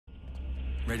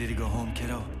Ready to go home,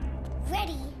 kiddo?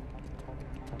 Ready.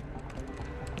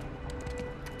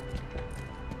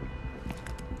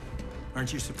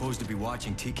 Aren't you supposed to be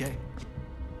watching TK?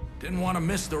 Didn't want to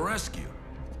miss the rescue.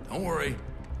 Don't worry,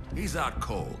 he's out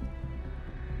cold.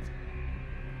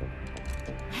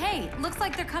 Hey, looks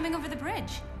like they're coming over the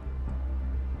bridge.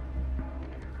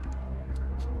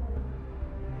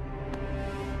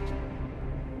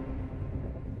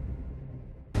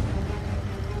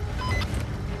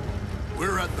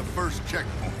 We're at the first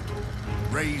checkpoint.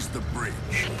 Raise the bridge.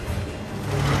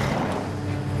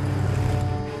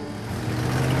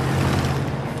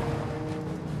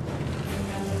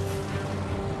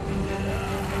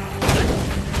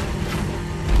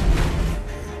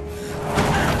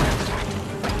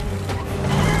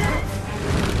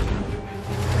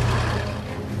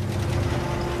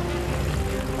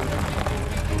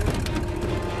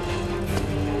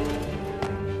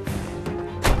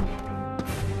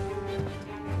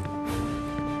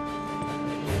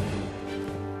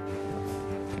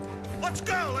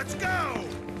 Let's go!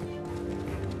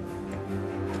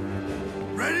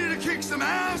 Ready to kick some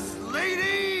ass,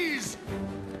 ladies?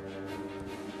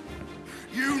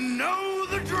 You know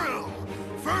the drill.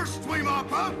 First we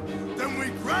mop up, then we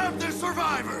grab the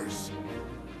survivors.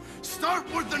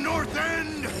 Start with the north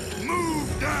end,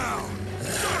 move down.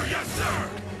 Sir, yes, sir!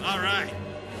 All right.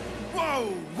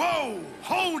 Whoa, whoa!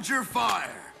 Hold your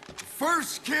fire.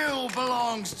 First kill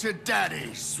belongs to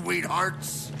Daddy,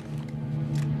 sweethearts.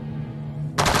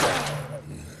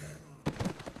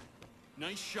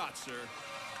 Nice shot, sir.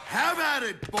 Have at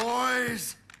it,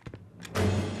 boys!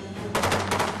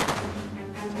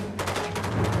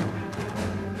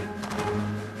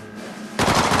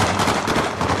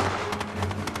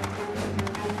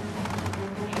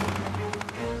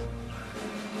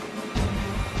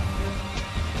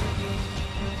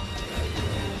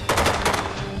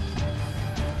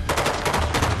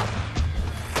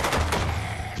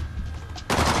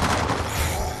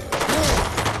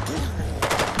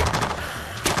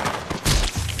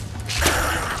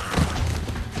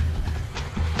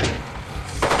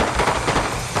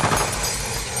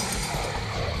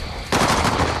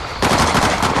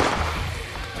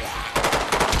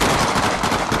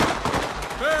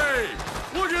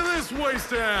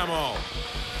 Waste ammo!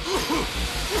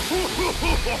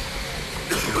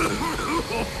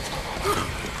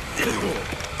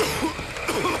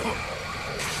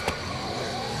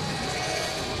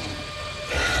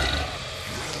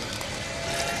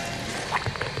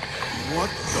 What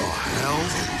the hell?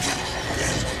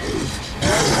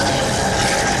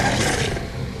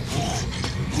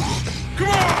 Come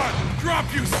on! Drop,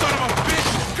 you son of a bitch!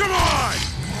 Come on!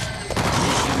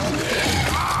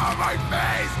 Oh, my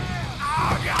face!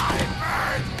 Oh, God, it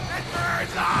burns! It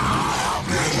burns! Oh!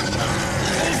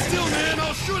 Hold still, man!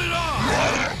 I'll shoot it off!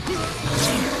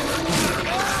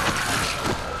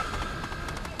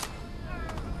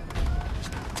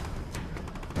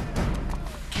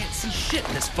 Can't see shit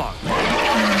in this fog.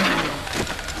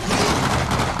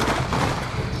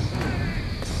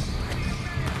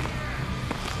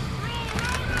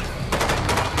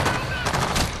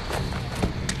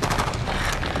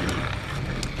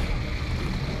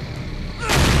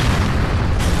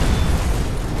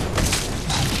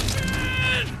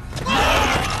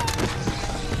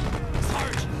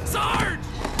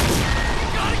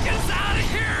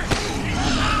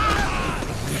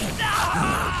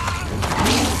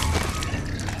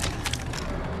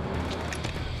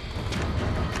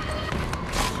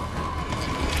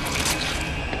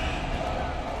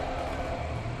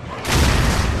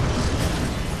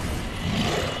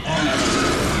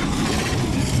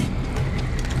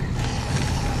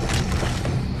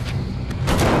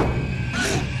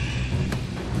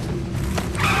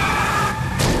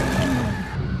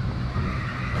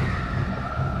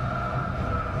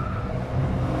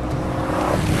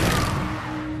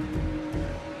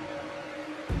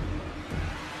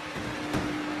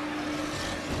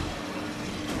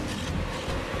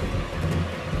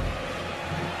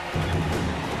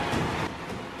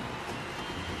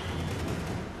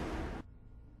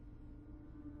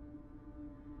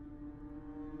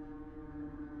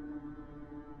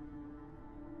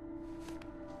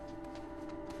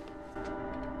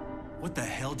 What the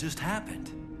hell just happened?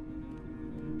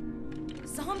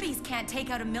 Zombies can't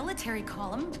take out a military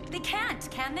column. They can't,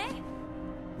 can they?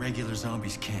 Regular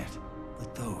zombies can't.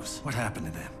 But those, what happened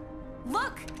to them?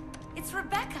 Look! It's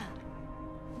Rebecca!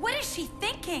 What is she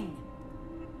thinking?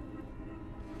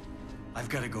 I've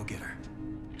got to go get her.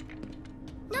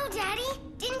 No, Daddy!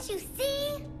 Didn't you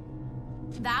see?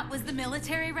 That was the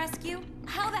military rescue?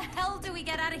 How the hell do we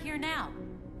get out of here now?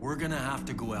 We're gonna have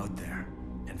to go out there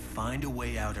and find a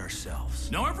way out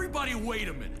ourselves. Now everybody wait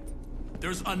a minute.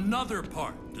 There's another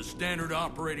part to standard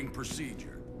operating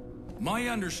procedure. My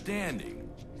understanding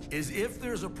is if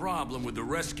there's a problem with the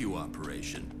rescue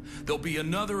operation, there'll be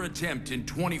another attempt in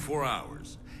 24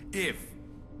 hours. If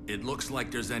it looks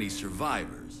like there's any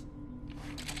survivors.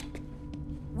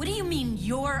 What do you mean,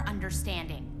 your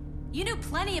understanding? You knew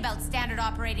plenty about standard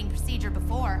operating procedure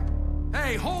before.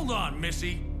 Hey, hold on,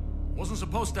 Missy. Wasn't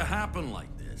supposed to happen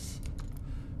like this.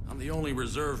 I'm the only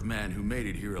reserve man who made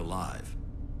it here alive.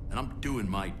 And I'm doing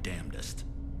my damnedest.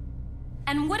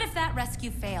 And what if that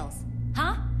rescue fails?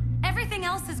 Huh? Everything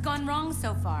else has gone wrong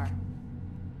so far.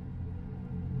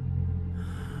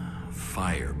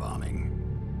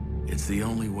 Firebombing. It's the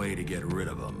only way to get rid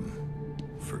of them.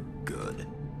 For good.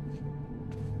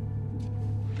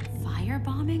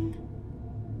 Firebombing?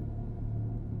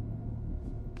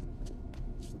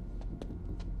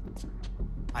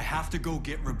 I have to go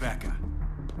get Rebecca.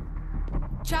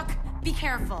 Chuck, be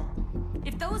careful.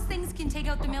 If those things can take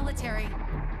out the military...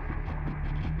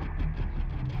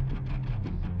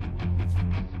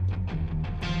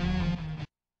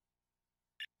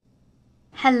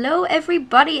 Hello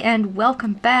everybody and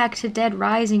welcome back to Dead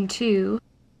Rising 2.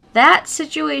 That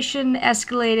situation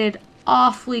escalated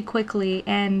awfully quickly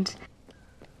and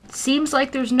seems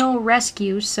like there's no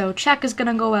rescue, so Chuck is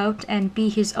gonna go out and be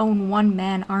his own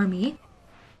one-man army.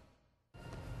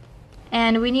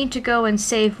 And we need to go and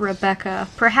save Rebecca.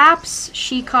 Perhaps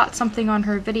she caught something on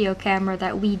her video camera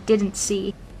that we didn't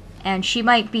see, and she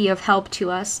might be of help to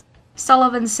us.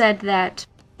 Sullivan said that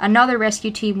another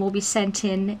rescue team will be sent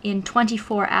in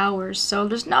 24 hours, so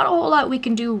there's not a whole lot we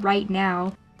can do right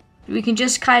now. We can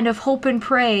just kind of hope and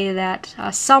pray that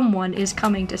someone is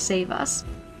coming to save us.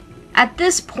 At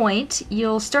this point,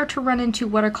 you'll start to run into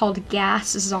what are called gas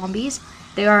zombies.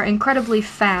 They are incredibly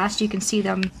fast. You can see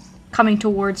them coming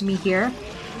towards me here.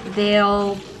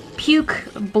 They'll puke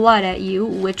blood at you,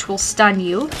 which will stun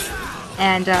you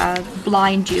and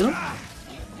blind you.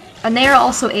 And they are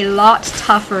also a lot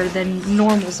tougher than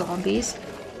normal zombies.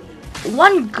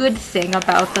 One good thing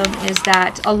about them is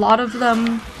that a lot of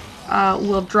them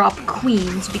will drop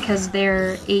queens because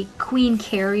they're a queen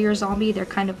carrier zombie. They're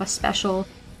kind of a special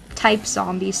type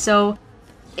zombie. So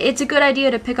it's a good idea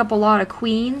to pick up a lot of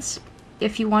queens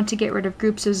if you want to get rid of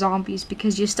groups of zombies,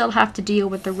 because you still have to deal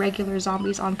with the regular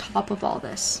zombies on top of all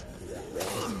this.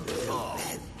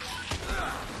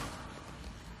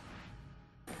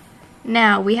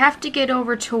 Now, we have to get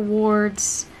over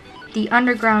towards the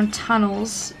underground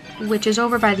tunnels, which is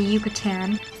over by the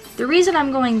Yucatan. The reason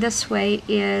I'm going this way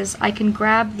is I can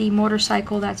grab the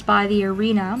motorcycle that's by the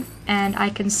arena, and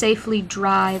I can safely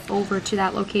drive over to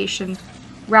that location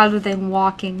rather than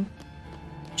walking,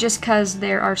 just because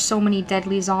there are so many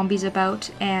deadly zombies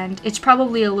about, and it's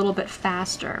probably a little bit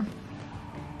faster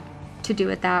to do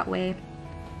it that way.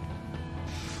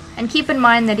 And keep in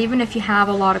mind that even if you have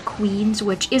a lot of queens,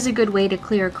 which is a good way to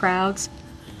clear crowds,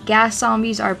 gas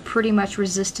zombies are pretty much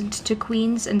resistant to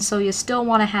queens, and so you still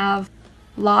want to have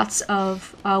lots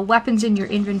of weapons in your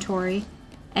inventory.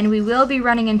 And we will be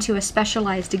running into a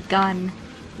specialized gun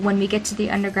when we get to the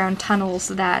underground tunnels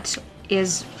that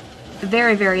is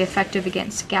very, very effective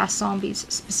against gas zombies,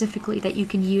 specifically, that you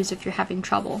can use if you're having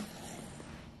trouble.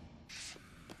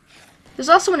 There's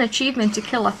also an achievement to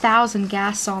kill 1,000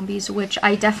 gas zombies, which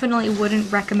I definitely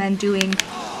wouldn't recommend doing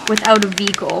without a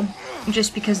vehicle,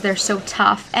 just because they're so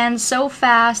tough, and so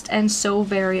fast, and so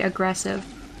very aggressive.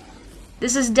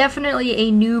 This is definitely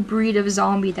a new breed of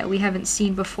zombie that we haven't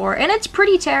seen before, and it's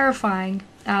pretty terrifying,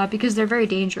 because they're very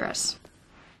dangerous.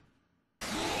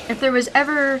 If there was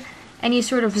ever any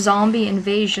sort of zombie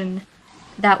invasion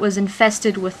that was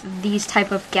infested with these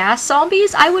type of gas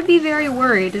zombies, I would be very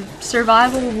worried.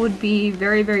 Survival would be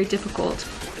very, very difficult,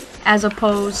 as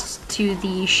opposed to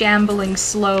the shambling,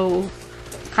 slow,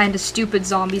 kind of stupid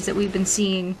zombies that we've been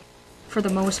seeing for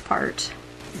the most part.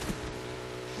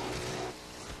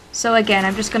 So again,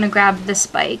 I'm just gonna grab this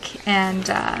bike and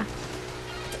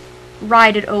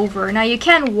ride it over. Now you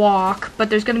can walk,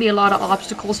 but there's gonna be a lot of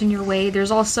obstacles in your way.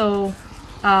 There's also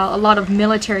a lot of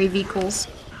military vehicles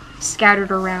scattered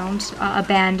around,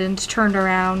 abandoned, turned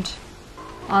around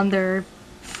on their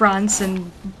fronts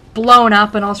and blown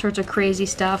up and all sorts of crazy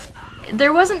stuff.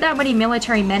 There wasn't that many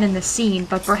military men in the scene,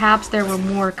 but perhaps there were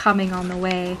more coming on the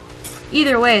way.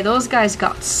 Either way, those guys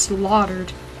got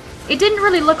slaughtered. It didn't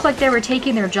really look like they were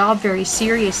taking their job very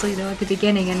seriously though at the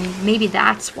beginning, and maybe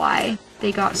that's why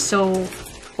they got so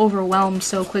overwhelmed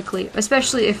so quickly,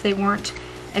 especially if they weren't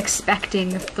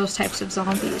expecting those types of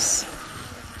zombies.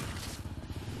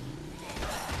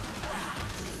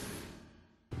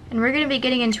 And we're going to be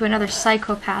getting into another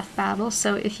psychopath battle,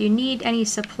 so if you need any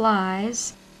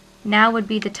supplies, now would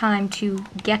be the time to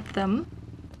get them.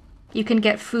 You can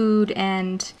get food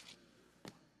and...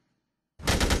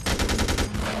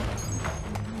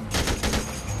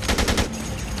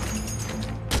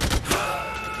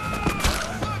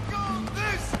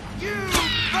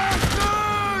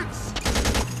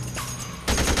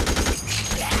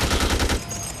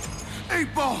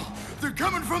 They're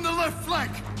coming from the left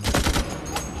flank!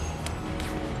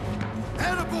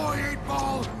 Attaboy,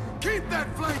 8-Ball! Keep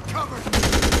that flank covered!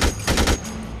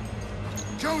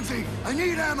 Jonesy, I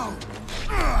need ammo!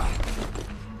 Ugh.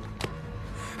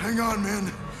 Hang on,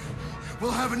 men.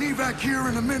 We'll have an evac here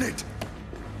in a minute.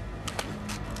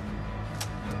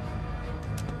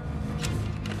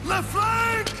 Left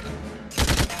flank!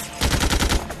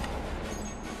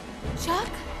 Chuck?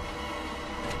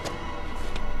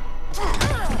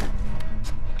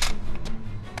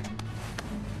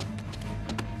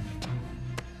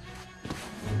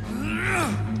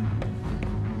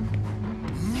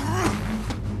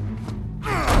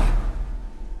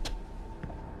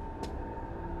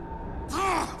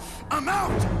 I'm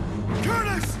out!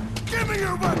 Curtis, give me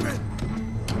your weapon!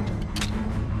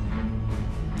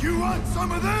 You want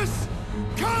some of this?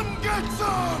 Come get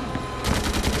some!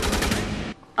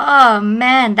 Oh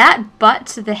man, that butt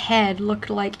to the head looked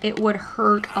like it would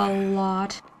hurt a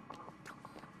lot.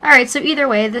 Alright, so either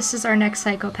way, this is our next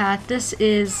psychopath. This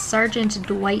is Sergeant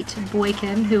Dwight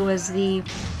Boykin, who was the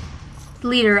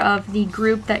leader of the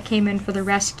group that came in for the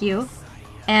rescue.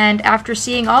 And after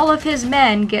seeing all of his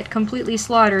men get completely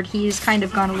slaughtered, he's kind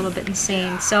of gone a little bit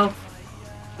insane. So,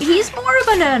 he's more of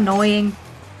an annoying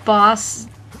boss,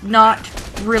 not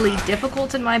really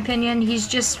difficult in my opinion. He's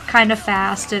just kind of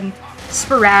fast and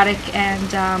sporadic,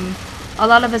 and a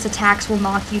lot of his attacks will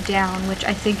knock you down, which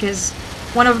I think is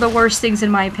one of the worst things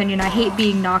in my opinion. I hate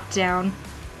being knocked down.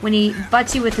 When he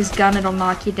butts you with his gun, it'll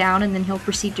knock you down, and then he'll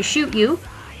proceed to shoot you.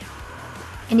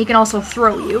 And he can also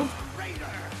throw you.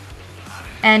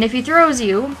 And if he throws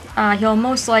you, he'll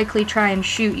most likely try and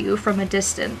shoot you from a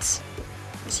distance.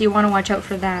 So you want to watch out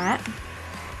for that.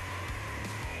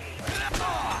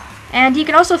 And he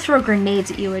can also throw grenades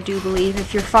at you, I do believe,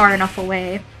 if you're far enough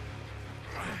away.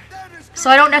 So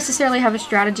I don't necessarily have a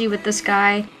strategy with this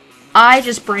guy. I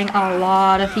just bring a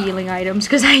lot of healing items,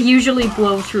 because I usually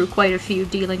blow through quite a few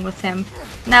dealing with him.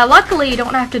 Now, luckily, you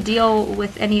don't have to deal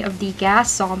with any of the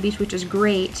gas zombies, which is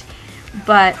great.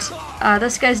 But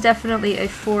this guy's definitely a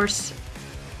force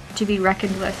to be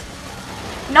reckoned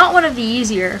with. Not one of the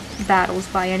easier battles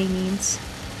by any means.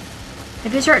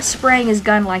 If he starts spraying his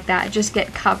gun like that, just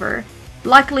get cover.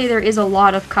 Luckily there is a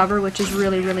lot of cover, which is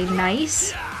really, really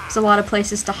nice. There's a lot of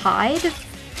places to hide.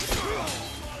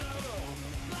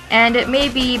 And it may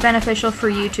be beneficial for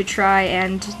you to try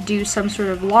and do some sort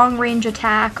of long-range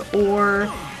attack,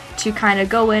 or to kind of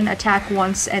go in, attack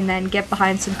once, and then get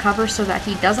behind some cover so that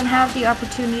he doesn't have the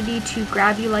opportunity to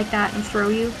grab you like that and throw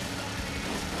you.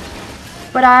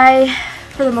 But I,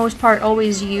 for the most part,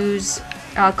 always use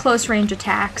close-range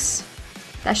attacks.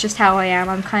 That's just how I am.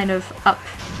 I'm kind of up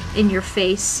in your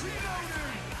face.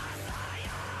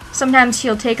 Sometimes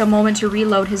he'll take a moment to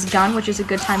reload his gun, which is a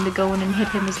good time to go in and hit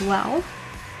him as well.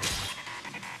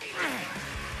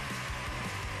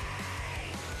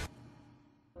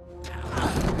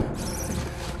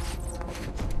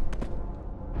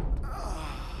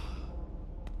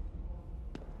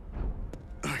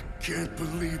 Can't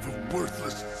believe a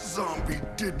worthless zombie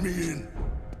did me in.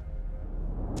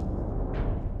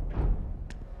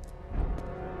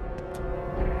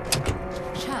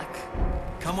 Chuck.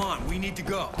 Come on, we need to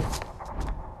go.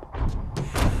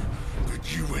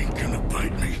 But you ain't gonna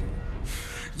bite me.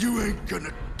 You ain't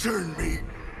gonna turn me.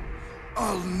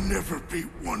 I'll never be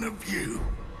one of you.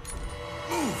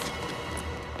 Move!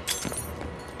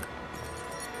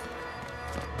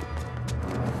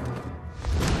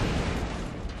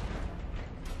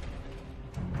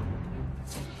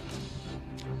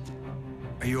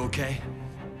 Are you okay?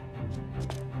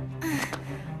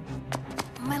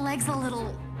 My leg's a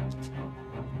little...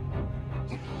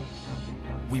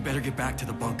 We better get back to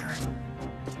the bunker.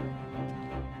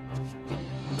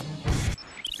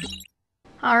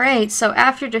 Alright, so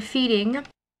after defeating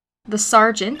the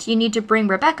sergeant, you need to bring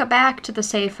Rebecca back to the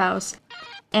safe house.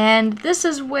 And this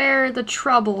is where the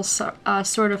trouble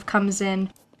sort of comes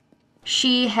in.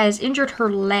 She has injured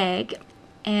her leg,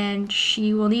 and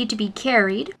she will need to be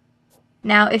carried.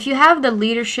 Now, if you have the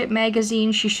leadership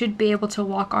magazine, she should be able to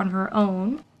walk on her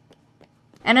own.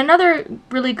 And another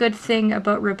really good thing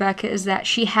about Rebecca is that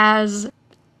she has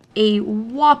a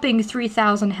whopping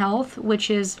 3,000 health, which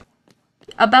is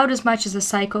about as much as a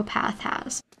psychopath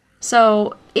has.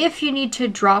 So if you need to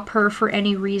drop her for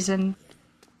any reason,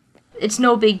 it's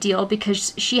no big deal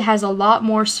because she has a lot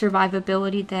more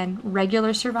survivability than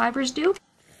regular survivors do.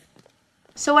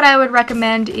 So what I would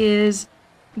recommend is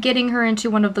getting her into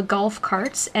one of the golf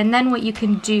carts, and then what you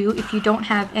can do if you don't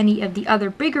have any of the other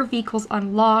bigger vehicles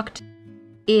unlocked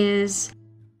is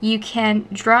you can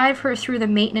drive her through the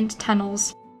maintenance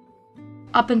tunnels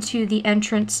up into the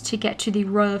entrance to get to the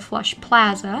Royal Flush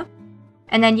Plaza,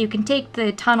 and then you can take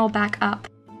the tunnel back up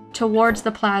towards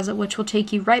the plaza, which will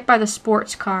take you right by the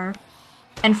sports car,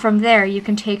 and from there you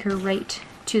can take her right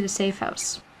to the safe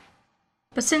house.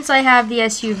 But since I have the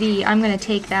SUV, I'm going to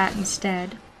take that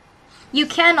instead. You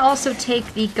can also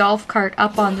take the golf cart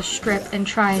up on the strip and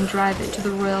try and drive it to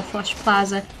the Royal Flush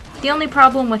Plaza. The only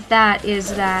problem with that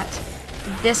is that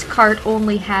this cart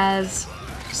only has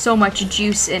so much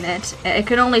juice in it. It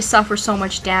can only suffer so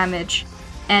much damage,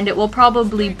 and it will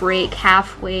probably break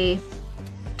halfway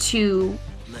to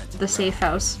the safe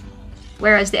house,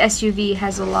 whereas the SUV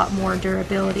has a lot more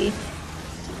durability.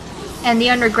 And the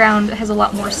underground has a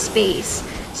lot more space,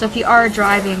 so if you are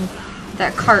driving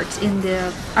that cart in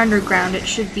the underground, it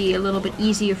should be a little bit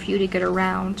easier for you to get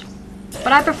around.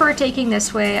 But I prefer taking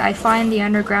this way. I find the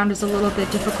underground is a little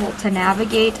bit difficult to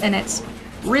navigate, and it's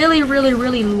really, really,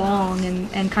 really long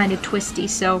and kind of twisty,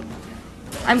 so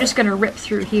I'm just going to rip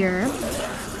through here.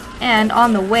 And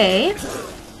on the way,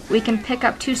 we can pick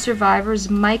up two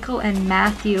survivors, Michael and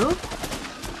Matthew.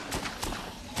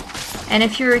 And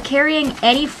if you're carrying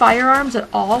any firearms at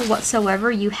all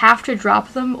whatsoever, you have to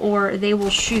drop them or they will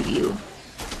shoot you.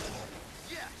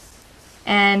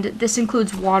 And this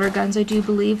includes water guns, I do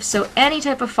believe. So any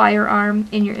type of firearm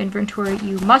in your inventory,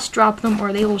 you must drop them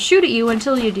or they will shoot at you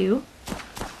until you do.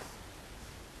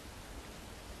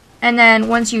 And then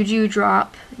once you do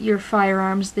drop your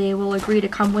firearms, they will agree to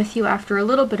come with you after a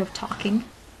little bit of talking.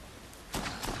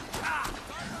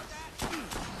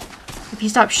 If you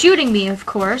stop shooting me, of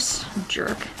course,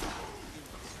 jerk.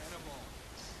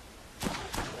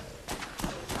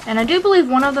 And I do believe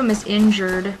one of them is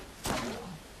injured.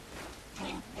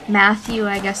 Matthew,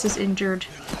 I guess, is injured.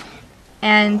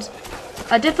 And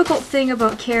a difficult thing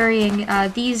about carrying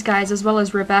these guys as well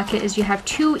as Rebecca is you have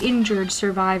two injured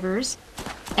survivors.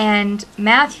 And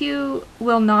Matthew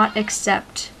will not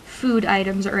accept food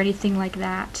items or anything like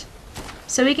that.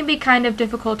 So he can be kind of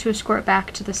difficult to escort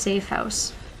back to the safe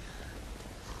house,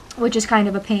 which is kind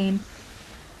of a pain.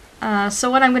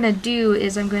 So what I'm going to do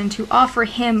is I'm going to offer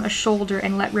him a shoulder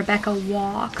and let Rebecca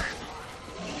walk.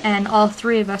 And all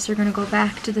three of us are going to go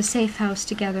back to the safe house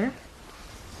together.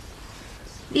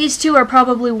 These two are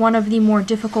probably one of the more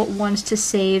difficult ones to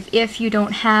save if you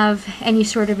don't have any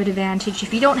sort of advantage.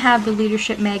 If you don't have the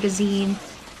leadership magazine,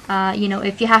 you know,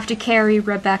 if you have to carry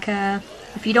Rebecca,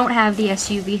 if you don't have the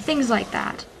SUV, things like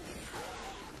that.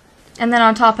 And then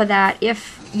on top of that,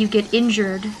 if you get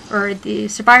injured, or the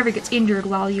survivor gets injured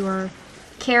while you are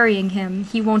carrying him,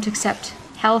 he won't accept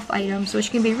health items,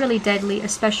 which can be really deadly,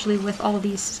 especially with all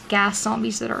these gas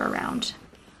zombies that are around.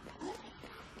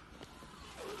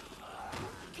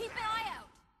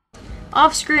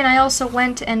 Off screen, I also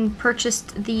went and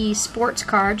purchased the sports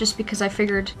car just because I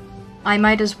figured I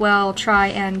might as well try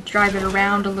and drive it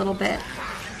around a little bit.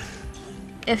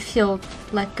 If he'll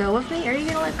let go of me. Are you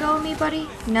gonna let go of me, buddy?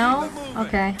 No?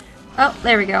 Okay. Oh,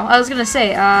 there we go. I was gonna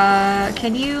say,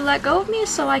 can you let go of me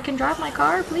so I can drive my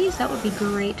car, please? That would be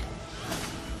great.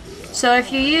 So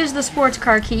if you use the sports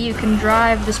car key, you can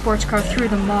drive the sports car through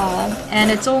the mall,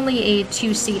 and it's only a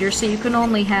two-seater, so you can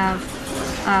only have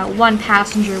one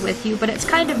passenger with you, but it's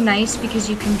kind of nice because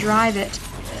you can drive it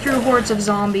through hordes of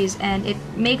zombies, and it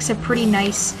makes a pretty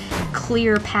nice,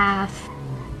 clear path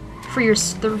for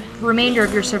the remainder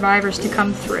of your survivors to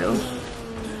come through.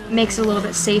 It makes it a little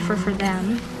bit safer for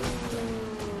them.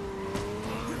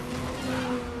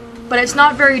 But it's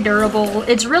not very durable.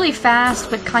 It's really fast,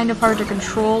 but kind of hard to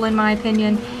control, in my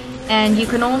opinion, and you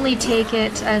can only take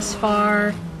it as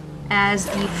far as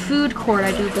the food court,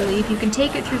 I do believe. You can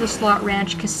take it through the Slot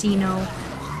Ranch Casino,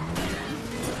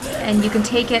 and you can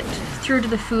take it through to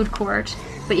the food court,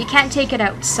 but you can't take it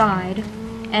outside.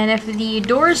 And if the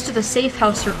doors to the safe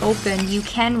house are open, you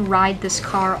can ride this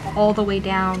car all the way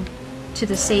down to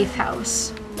the safe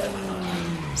house.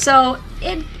 So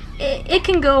it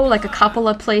can go like a couple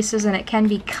of places, and it can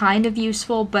be kind of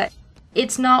useful, but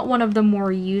it's not one of the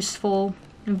more useful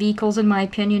vehicles, in my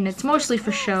opinion. It's mostly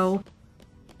for show,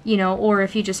 you know, or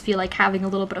if you just feel like having a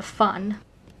little bit of fun.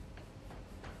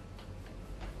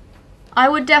 I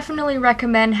would definitely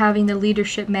recommend having the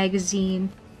leadership magazine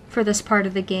for this part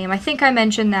of the game. I think I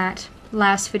mentioned that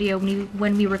last video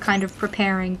when we were kind of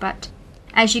preparing, but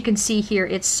as you can see here,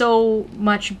 it's so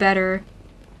much better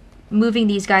moving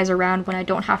these guys around when I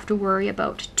don't have to worry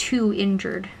about 2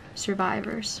 injured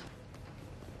survivors.